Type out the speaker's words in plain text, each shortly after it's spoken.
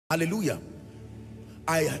Hallelujah.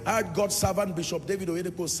 I heard God's servant Bishop David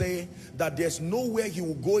Oyedepo say that there's nowhere he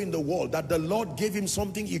will go in the world, that the Lord gave him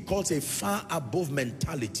something he calls a far above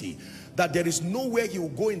mentality, that there is nowhere he will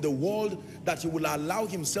go in the world that he will allow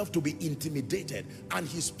himself to be intimidated. And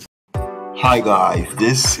he's... Hi guys,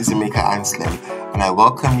 this is Emeka Anslem and I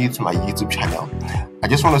welcome you to my YouTube channel. I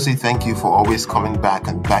just want to say thank you for always coming back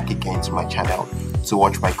and back again to my channel to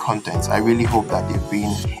watch my content. I really hope that they've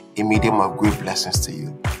been a medium of great blessings to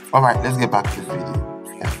you. Alright, let's get back to the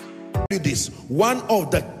video. This one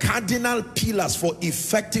of the cardinal pillars for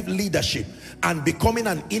effective leadership and becoming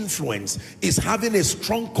an influence is having a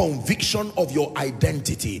strong conviction of your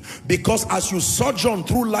identity, because as you sojourn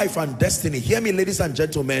through life and destiny, hear me ladies and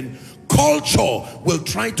gentlemen, culture will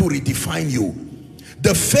try to redefine you.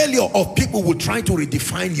 The failure of people will try to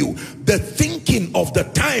redefine you. The thinking of the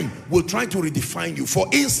time will try to redefine you. For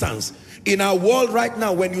instance, in our world right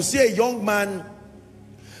now, when you see a young man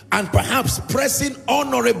and perhaps pressing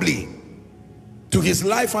honorably to his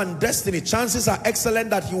life and destiny, chances are excellent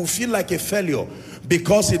that he will feel like a failure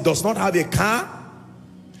because he does not have a car,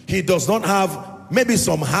 he does not have maybe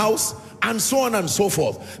some house, and so on and so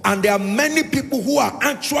forth. And there are many people who are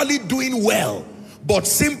actually doing well, but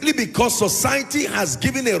simply because society has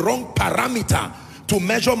given a wrong parameter to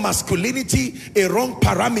measure masculinity, a wrong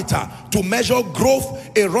parameter to measure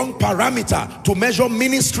growth, a wrong parameter to measure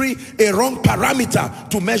ministry, a wrong parameter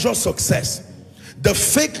to measure success. The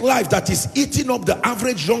fake life that is eating up the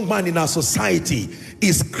average young man in our society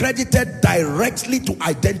is credited directly to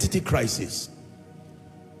identity crisis.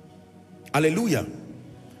 Hallelujah.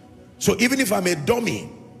 So even if I'm a dummy,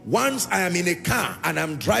 once I am in a car and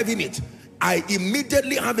I'm driving it, I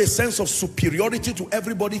immediately have a sense of superiority to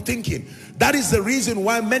everybody thinking. That is the reason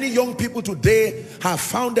why many young people today have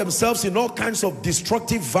found themselves in all kinds of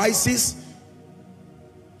destructive vices.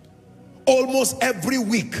 Almost every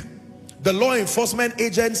week, the law enforcement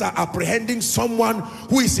agents are apprehending someone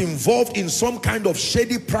who is involved in some kind of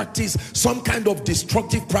shady practice, some kind of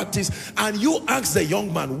destructive practice. And you ask the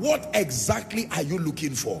young man, what exactly are you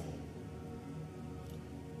looking for?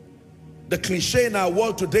 The cliche in our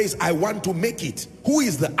world today is, I want to make it. Who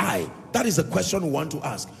is the I? That is the question we want to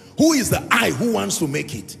ask. Who is the I who wants to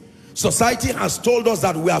make it? Society has told us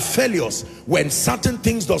that we are failures when certain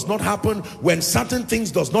things does not happen, when certain things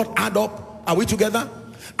does not add up. Are we together?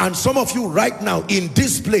 And some of you right now in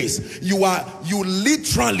this place, you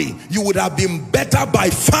literally would have been better by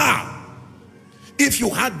far if you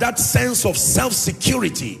had that sense of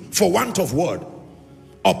self-security, for want of word,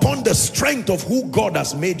 upon the strength of who God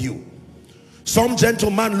has made you. Some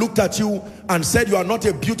gentleman looked at you and said you are not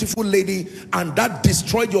a beautiful lady, and that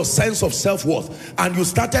destroyed your sense of self-worth, and you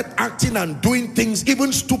started acting and doing things,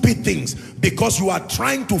 even stupid things, because you are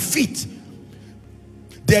trying to fit.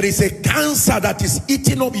 There is a cancer that is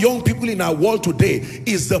eating up young people in our world today,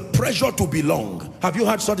 is the pressure to belong. Have you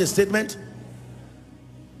heard such a statement?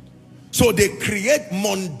 So they create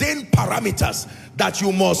mundane parameters that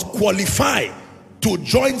you must qualify to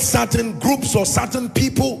join certain groups or certain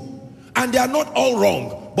people, and they are not all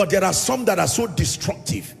wrong, but there are some that are so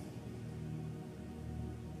destructive.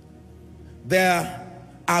 There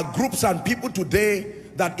are groups and people today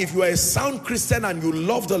that if you are a sound Christian and you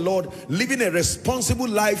love the Lord, living a responsible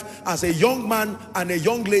life as a young man and a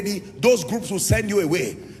young lady, those groups will send you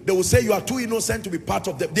away. They will say you are too innocent to be part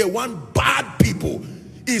of them. They want bad people.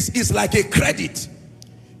 It's like a credit.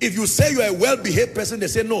 If you say you are a well-behaved person, they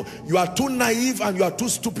say, no, you are too naive and you are too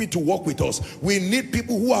stupid to work with us. We need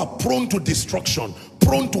people who are prone to destruction,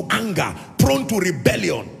 prone to anger, prone to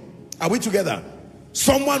rebellion. Are we together?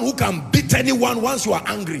 Someone who can beat anyone once you are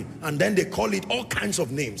angry, and then they call it all kinds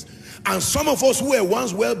of names. And some of us who were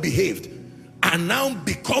once well-behaved are now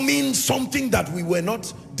becoming something that we were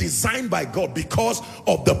not designed by God because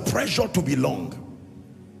of the pressure to belong.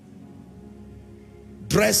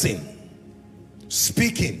 Dressing,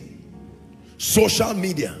 speaking, social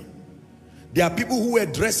media. There are people who were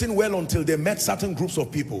dressing well until they met certain groups of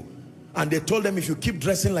people, and they told them, if you keep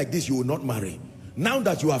dressing like this, you will not marry. Now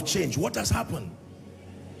that you have changed, what has happened?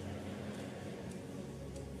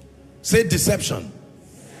 Say deception.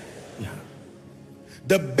 Yeah.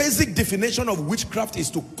 The basic definition of witchcraft is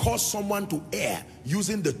to cause someone to err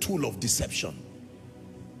using the tool of deception.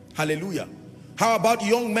 Hallelujah. How about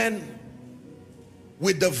young men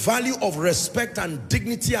with the value of respect and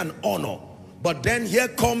dignity and honor, but then here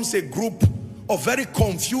comes a group of very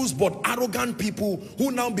confused but arrogant people who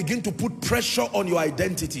now begin to put pressure on your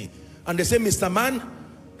identity, and they say, Mr. Man,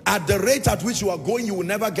 at the rate at which you are going, you will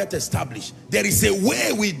never get established. There is a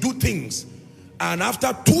way we do things, and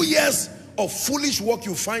after 2 years of foolish work,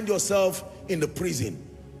 you find yourself in the prison.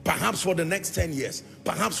 perhaps for the next 10 years,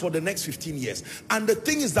 perhaps for the next 15 years. And the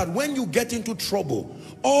thing is that when you get into trouble,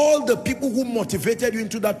 all the people who motivated you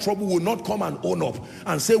into that trouble will not come and own up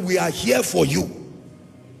and say, we are here for you.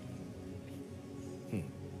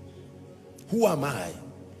 Who am I?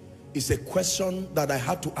 It's a question that I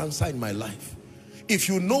had to answer in my life. If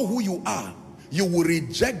you know who you are, you will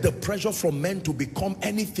reject the pressure from men to become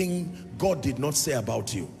anything God did not say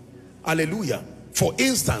about you. Hallelujah. For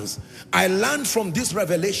instance, I learned from this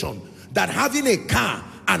revelation that having a car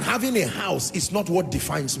and having a house is not what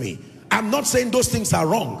defines me. I'm not saying those things are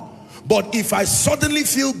wrong, but if I suddenly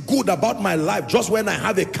feel good about my life just when I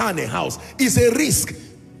have a car and a house, it's a risk.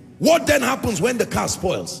 What then happens when the car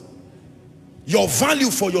spoils? Your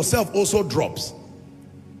value for yourself also drops.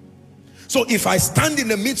 So if I stand in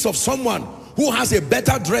the midst of someone who has a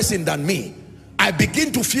better dressing than me, I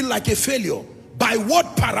begin to feel like a failure. By what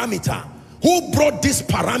parameter? Who brought these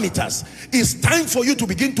parameters? It's time for you to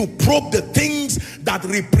begin to probe the things that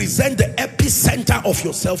represent the epicenter of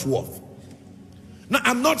your self-worth. Now,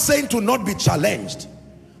 I'm not saying to not be challenged,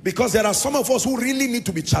 because there are some of us who really need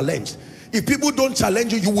to be challenged. If people don't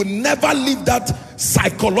challenge you, you will never leave that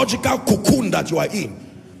psychological cocoon that you are in.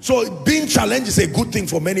 So being challenged is a good thing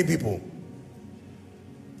for many people.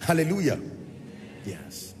 Hallelujah.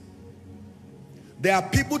 Yes. There are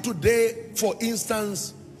people today, for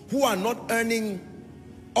instance, who are not earning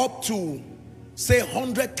up to, say,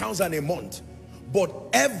 100,000 a month, but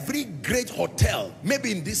every great hotel,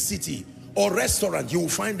 maybe in this city, or restaurant, you will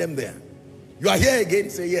find them there. You are here again?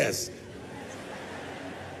 Say yes.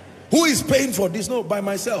 Who is paying for this? No, by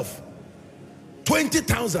myself.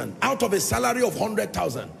 20,000 out of a salary of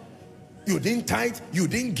 100,000. You didn't tithe, you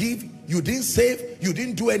didn't give, you didn't save, you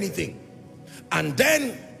didn't do anything. And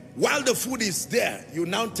then, while the food is there, you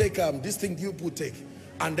now take this thing you put take.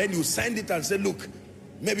 And then you send it and say, look,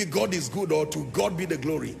 maybe God is good, or to God be the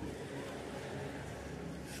glory.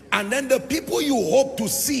 And then the people you hope to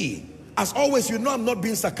see, as always, you know I'm not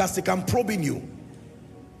being sarcastic, I'm probing you.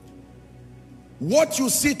 What you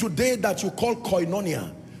see today that you call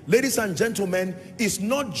koinonia, ladies and gentlemen, is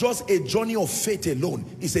not just a journey of faith alone,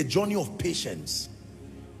 it's a journey of patience.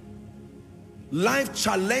 Life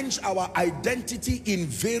challenged our identity in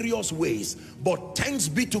various ways, but thanks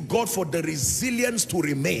be to God for the resilience to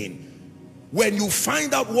remain. When you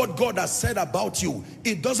find out what God has said about you,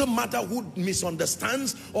 it doesn't matter who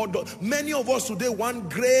misunderstands. Many of us today want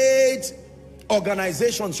great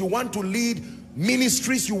organizations. You want to lead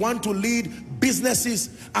ministries, you want to lead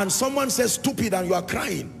businesses, and someone says stupid and you are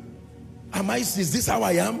crying. Is this how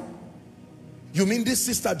I am? You mean this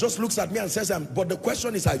sister just looks at me and says, but the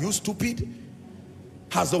question is, are you stupid?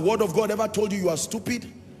 Has the word of God ever told you you are stupid?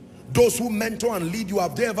 Those who mentor and lead you,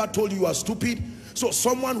 have they ever told you you are stupid? So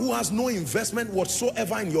someone who has no investment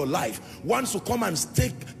whatsoever in your life wants to come and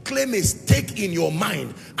claim a stake in your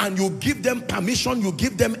mind, and you give them permission, you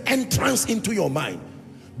give them entrance into your mind.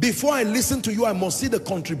 Before I listen to you, I must see the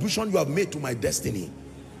contribution you have made to my destiny.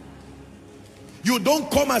 You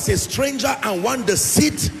don't come as a stranger and want the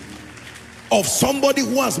seat of somebody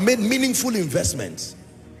who has made meaningful investments.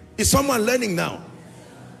 Is someone learning now?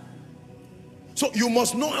 So you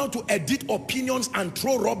must know how to edit opinions and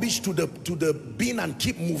throw rubbish to the bin and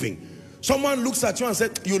keep moving. Someone looks at you and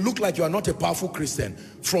said, you look like you are not a powerful Christian.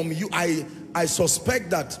 From you, I suspect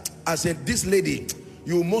that as this lady,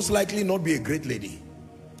 you will most likely not be a great lady.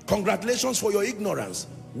 Congratulations for your ignorance.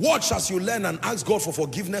 Watch as you learn and ask God for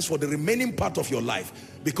forgiveness for the remaining part of your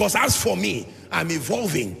life. Because as for me, I'm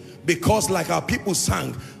evolving. Because like our people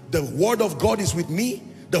sang, the word of God is with me.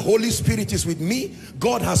 The Holy Spirit is with me.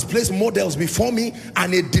 God has placed models before me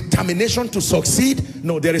and a determination to succeed.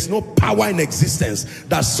 No, there is no power in existence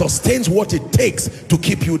that sustains what it takes to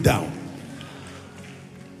keep you down.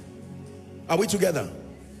 Are we together?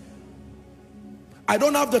 I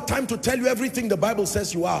don't have the time to tell you everything the Bible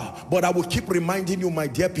says you are, but I will keep reminding you, my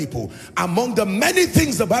dear people, among the many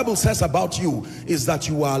things the Bible says about you is that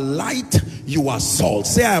you are light, you are salt.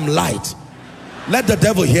 Say, I am light. Let the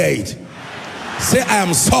devil hear it. Say, I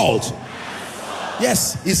am salt.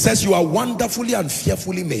 Yes, it says you are wonderfully and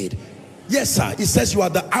fearfully made. Yes, sir. It says you are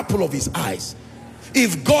the apple of his eyes.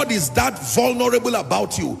 If God is that vulnerable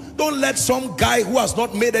about you, don't let some guy who has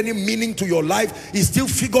not made any meaning to your life, is still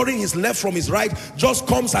figuring his left from his right, just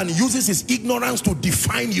comes and uses his ignorance to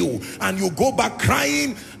define you, and you go back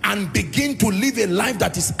crying and begin to live a life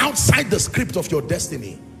that is outside the script of your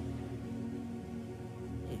destiny.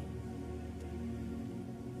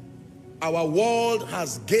 Our world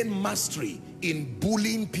has gained mastery in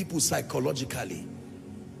bullying people psychologically.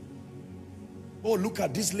 Oh, look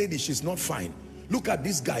at this lady, she's not fine. Look at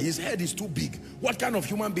this guy, his head is too big. What kind of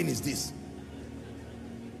human being is this?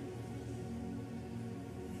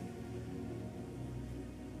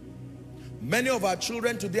 Many of our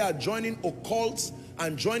children today are joining occults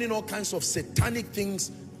and joining all kinds of satanic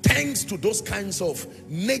things thanks to those kinds of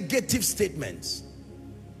negative statements.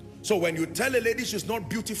 So when you tell a lady she's not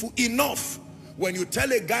beautiful, enough. When you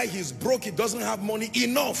tell a guy he's broke, he doesn't have money,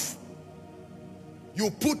 enough. You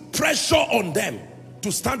put pressure on them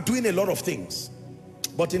to start doing a lot of things.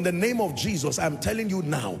 But in the name of Jesus, I'm telling you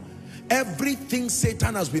now, everything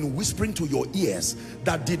Satan has been whispering to your ears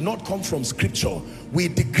that did not come from scripture, we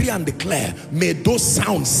decree and declare, may those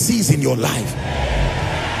sounds cease in your life.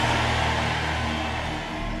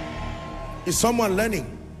 Is someone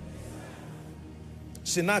learning?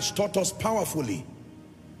 Sinach taught us powerfully.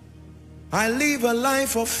 I live a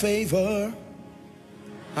life of favor.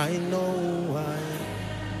 I know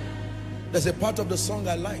there's a part of the song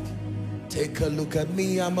I like. Take a look at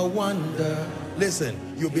me, I'm a wonder. Listen,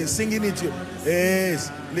 you've been singing it. Yes,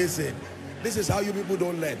 listen. This is how you people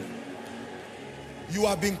don't learn. You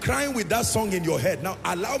have been crying with that song in your head. Now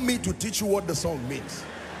allow me to teach you what the song means.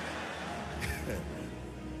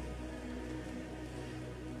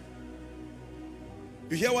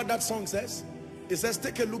 You hear what that song says? It says,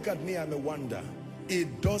 take a look at me, I'm a wonder.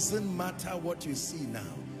 It doesn't matter what you see now.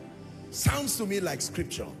 Sounds to me like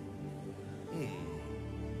scripture.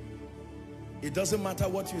 It doesn't matter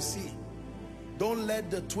what you see. Don't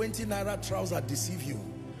let the 20 naira trouser deceive you.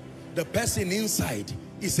 The person inside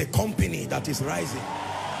is a company that is rising.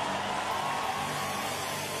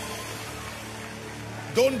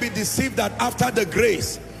 Don't be deceived that after the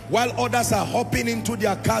grace, while others are hopping into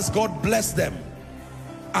their cars, God bless them.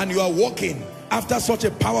 And you are walking after such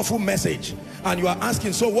a powerful message and you are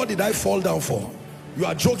asking, so what did I fall down for? You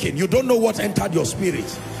are joking. You don't know what entered your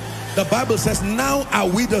spirit. The Bible says, now are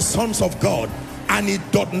we the sons of God, and it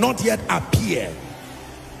doth not yet appear.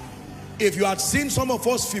 If you had seen some of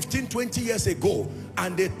us 15, 20 years ago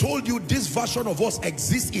and they told you this version of us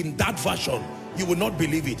exists in that version, you will not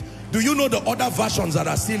believe it. Do you know the other versions that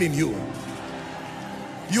are still in you?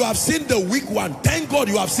 You have seen the weak one. Thank God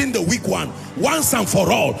you have seen the weak one once and for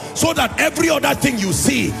all, so that every other thing you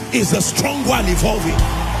see is a strong one evolving.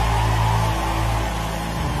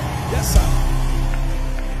 Yes, sir.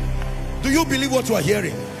 Do you believe what you are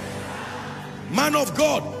hearing? Man of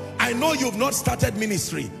God, I know you've not started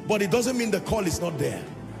ministry, but it doesn't mean the call is not there.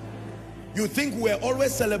 You think we're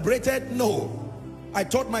always celebrated? No. I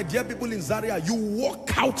taught my dear people in Zaria, you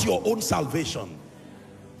work out your own salvation.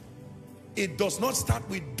 It does not start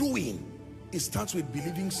with doing. It starts with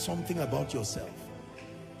believing something about yourself.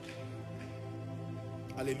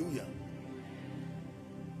 Hallelujah.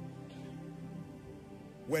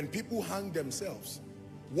 When people hang themselves,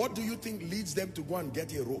 what do you think leads them to go and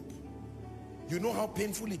get a rope? You know how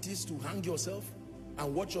painful it is to hang yourself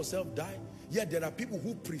and watch yourself die? Yet there are people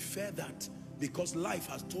who prefer that because life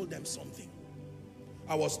has told them something.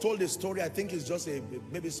 I was told a story, I think it's just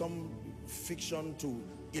maybe some fiction to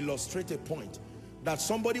illustrate a point, that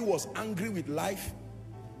somebody was angry with life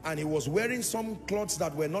and he was wearing some clothes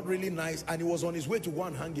that were not really nice, and he was on his way to go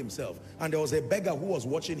and hang himself, and there was a beggar who was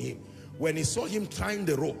watching him. When he saw him tying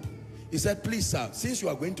the rope, he said, please sir, since you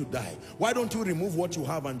are going to die, why don't you remove what you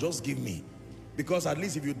have and just give me, because at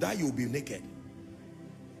least if you die you will be naked.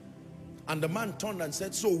 And the man turned and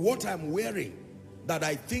said, so what I'm wearing that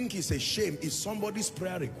I think is a shame is somebody's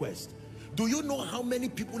prayer request. Do you know how many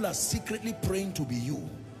people are secretly praying to be you?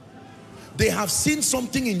 They have seen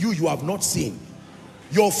something in you you have not seen.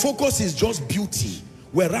 Your focus is just beauty,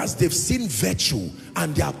 whereas they've seen virtue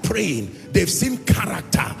and they are praying. They've seen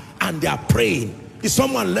character and they are praying. Is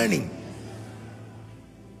someone learning?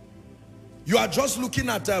 You are just looking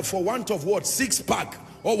at, for want of what, 6-pack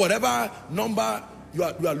or whatever number you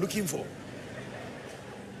are looking for.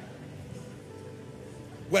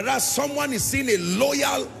 Whereas someone is seeing a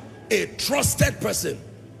loyal, a trusted person.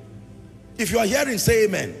 If you are hearing, say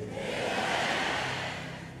amen.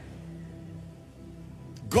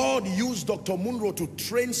 God used Dr. Munro to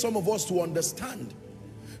train some of us to understand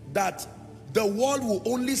that the world will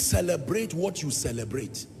only celebrate what you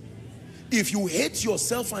celebrate. If you hate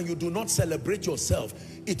yourself and you do not celebrate yourself,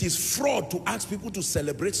 it is fraud to ask people to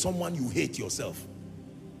celebrate someone you hate yourself.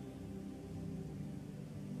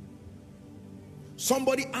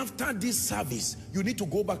 Somebody after this service, you need to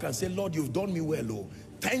go back and say, Lord, you've done me well. Oh,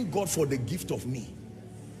 thank God for the gift of me.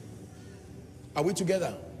 Are we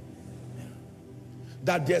together?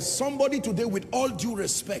 That there's somebody today, with all due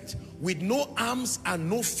respect, with no arms and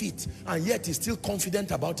no feet, and yet he's still confident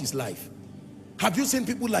about his life. Have you seen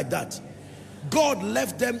people like that? God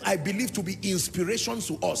left them, I believe, to be inspirations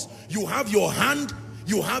to us. You have your hand,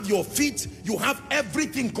 you have your feet, you have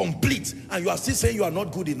everything complete, and you are still saying you are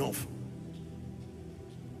not good enough.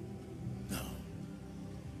 No.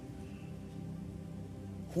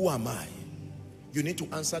 Who am I? You need to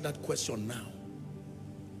answer that question now.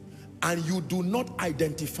 And you do not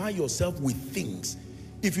identify yourself with things.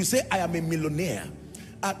 If you say, I am a millionaire,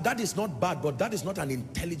 that is not bad, but that is not an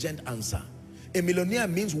intelligent answer. A millionaire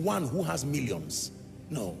means one who has millions.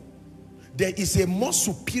 No. There is a more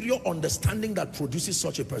superior understanding that produces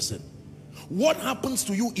such a person. What happens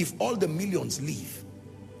to you if all the millions leave?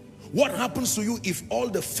 What happens to you if all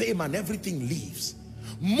the fame and everything leaves?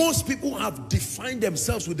 Most people have defined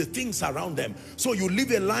themselves with the things around them. So you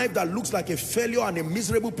live a life that looks like a failure and a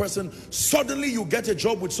miserable person. Suddenly you get a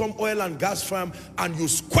job with some oil and gas firm and you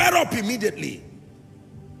square up immediately.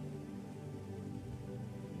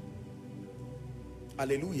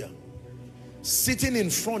 Hallelujah. Sitting in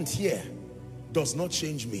front here does not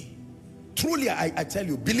change me. Truly, I tell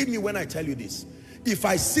you, believe me when I tell you this. If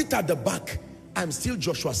I sit at the back, I'm still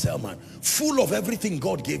Joshua Selman, full of everything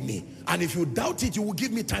God gave me. And if you doubt it, you will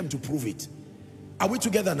give me time to prove it. Are we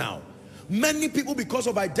together now? Many people, because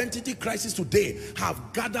of identity crisis today, have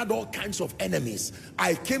gathered all kinds of enemies.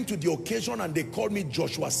 I came to the occasion and they called me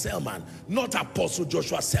Joshua Selman, not Apostle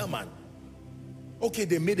Joshua Selman. Okay,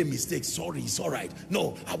 they made a mistake. Sorry, it's all right.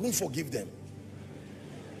 No, I won't forgive them.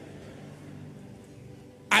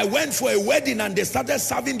 I went for a wedding and they started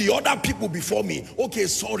serving the other people before me. Okay,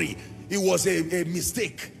 sorry. It was a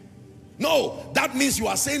mistake. No, that means you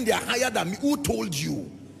are saying they are higher than me. Who told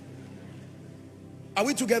you? Are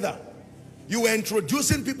we together? You were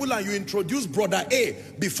introducing people and you introduced brother A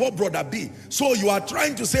before brother B. So you are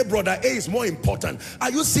trying to say brother A is more important.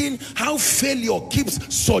 Are you seeing how failure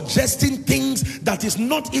keeps suggesting things that is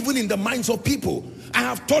not even in the minds of people? I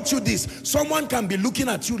have taught you this. Someone can be looking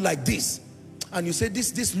at you like this. And you say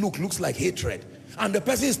this look looks like hatred. And the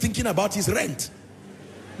person is thinking about his rent.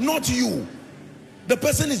 Not you. The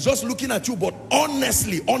person is just looking at you, but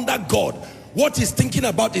honestly, under God, what he's thinking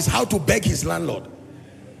about is how to beg his landlord.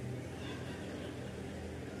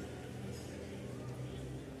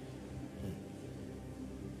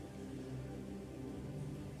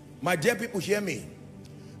 My dear people, hear me.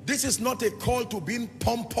 This is not a call to being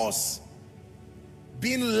pompous,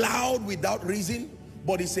 being loud without reason,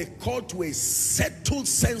 but it's a call to a settled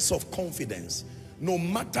sense of confidence. No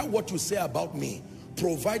matter what you say about me,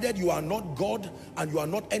 provided you are not God and you are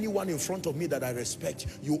not anyone in front of me that I respect,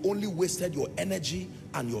 you only wasted your energy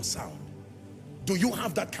and your sound. Do you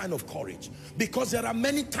have that kind of courage? Because there are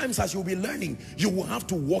many times as you'll be learning, you will have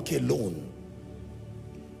to walk alone.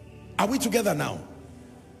 Are we together now?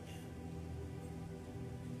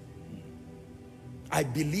 I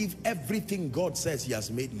believe everything God says he has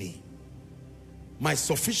made me. My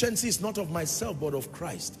sufficiency is not of myself but of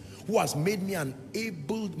Christ, who has made me an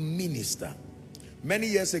able minister. Many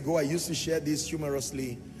years ago, I used to share this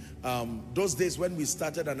humorously. Those days when we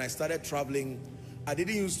started and I started traveling, I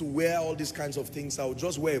didn't used to wear all these kinds of things. I would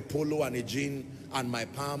just wear a polo and a jean and my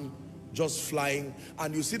palm, just flying.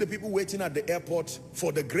 And you see the people waiting at the airport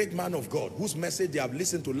for the great man of God, whose message they have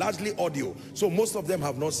listened to, largely audio. So most of them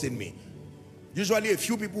have not seen me. Usually a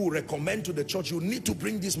few people will recommend to the church, you need to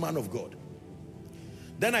bring this man of God.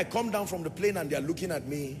 Then I come down from the plane and they're looking at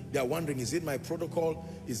me. They're wondering, is it my protocol?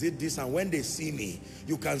 Is it this? And when they see me,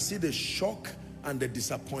 you can see the shock and the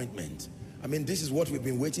disappointment. I mean, this is what we've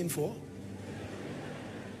been waiting for.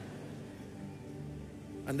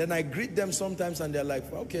 And then I greet them sometimes and they're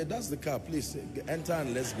like, okay, that's the car. Please enter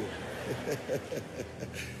and let's go.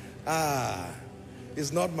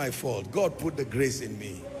 It's not my fault. God put the grace in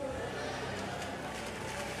me.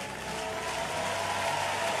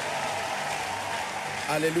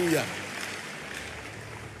 Hallelujah.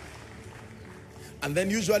 And then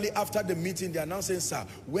usually after the meeting, they are now saying, sir,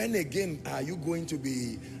 when again are you going to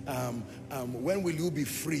be, when will you be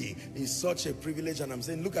free? It's such a privilege. And I'm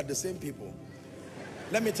saying, look at the same people.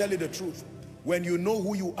 Let me tell you the truth. When you know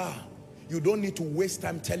who you are, you don't need to waste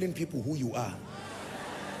time telling people who you are.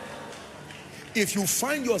 If you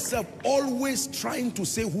find yourself always trying to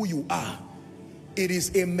say who you are, it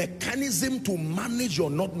is a mechanism to manage your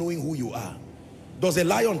not knowing who you are. Does a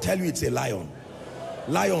lion tell you it's a lion?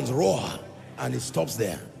 Lions roar and it stops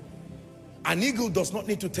there. An eagle does not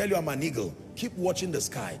need to tell you I'm an eagle. Keep watching the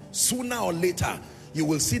sky. Sooner or later, you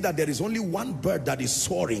will see that there is only one bird that is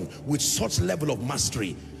soaring with such level of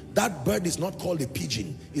mastery. That bird is not called a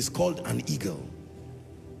pigeon, it's called an eagle.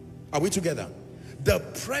 Are we together? The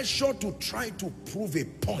pressure to try to prove a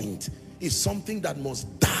point is something that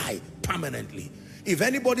must die permanently. If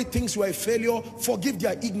anybody thinks you are a failure, forgive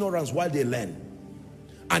their ignorance while they learn.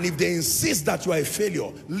 And if they insist that you are a failure,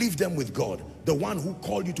 leave them with God, the one who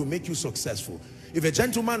called you to make you successful. If a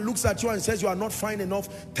gentleman looks at you and says you are not fine enough,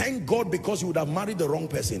 thank God, because you would have married the wrong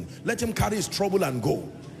person. Let him carry his trouble and go.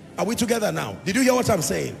 Are we together now? Did you hear what I'm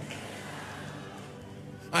saying?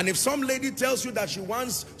 And if some lady tells you that she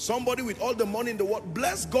wants somebody with all the money in the world,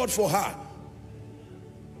 bless God for her.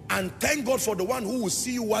 And thank God for the one who will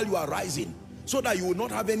see you while you are rising, so that you will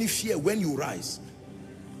not have any fear when you rise.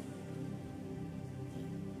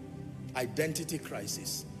 Identity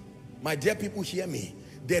crisis. My dear people, hear me.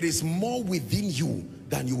 There is more within you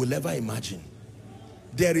than you will ever imagine.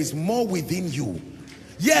 There is more within you.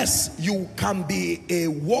 Yes, you can be a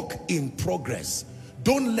work in progress.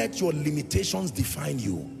 Don't let your limitations define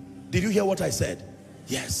you. Did you hear what I said?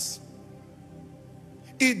 Yes.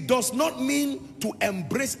 It does not mean to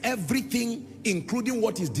embrace everything, including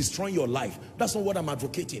what is destroying your life. That's not what I'm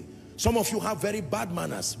advocating. Some of you have very bad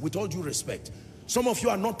manners, with all due respect. Some of you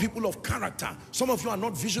are not people of character. Some of you are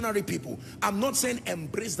not visionary people. I'm not saying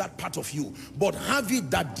embrace that part of you, but have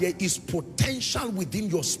it that there is potential within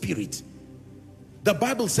your spirit. The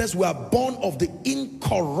Bible says we are born of the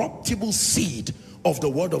incorruptible seed of the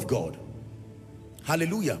word of God.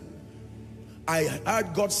 Hallelujah. I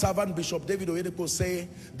heard God's servant Bishop David Oyedepo say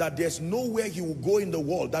that there's nowhere he will go in the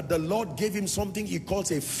world, that the Lord gave him something he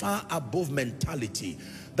calls a far above mentality.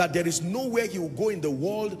 That there is nowhere he will go in the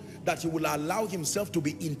world that he will allow himself to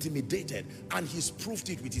be intimidated, and he's proved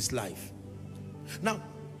it with his life. Now,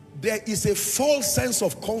 there is a false sense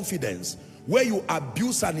of confidence where you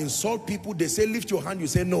abuse and insult people. They say lift your hand, you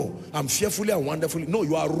say no, I'm fearfully and wonderfully. No,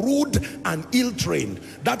 you are rude and ill-trained.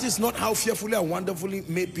 That is not how fearfully and wonderfully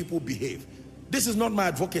made people behave. This is not my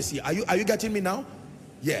advocacy. Are you getting me now?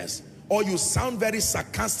 Yes. Or you sound very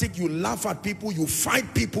sarcastic, you laugh at people, you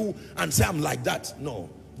fight people and say I'm like that. No,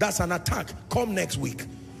 that's an attack. Come next week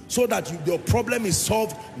so that your problem is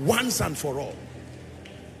solved once and for all.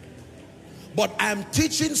 But I'm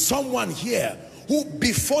teaching someone here who,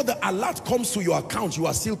 before the alert comes to your account, you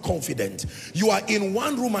are still confident. You are in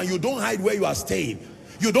one room and you don't hide where you are staying.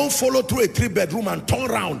 You don't follow through a 3-bedroom and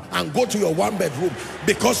turn around and go to your 1-bedroom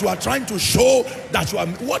because you are trying to show that you are.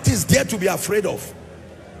 What is there to be afraid of?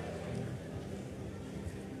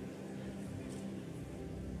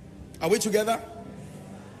 Are we together?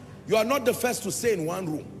 You are not the first to stay in one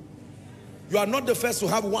room. You are not the first to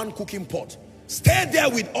have one cooking pot. Stay there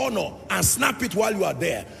with honor and snap it while you are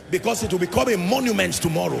there, because it will become a monument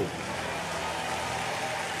tomorrow.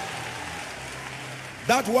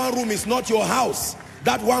 That one room is not your house.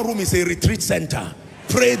 That one room is a retreat center.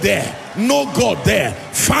 Pray there, know God there,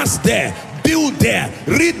 fast there, build there,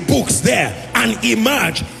 read books there, and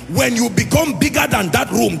emerge. When you become bigger than that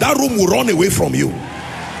room will run away from you.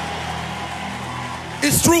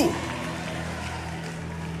 It's true.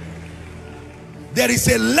 There is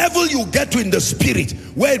a level you get to in the spirit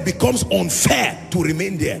where it becomes unfair to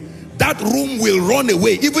remain there. That room will run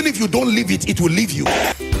away. Even if you don't leave it, it will leave you.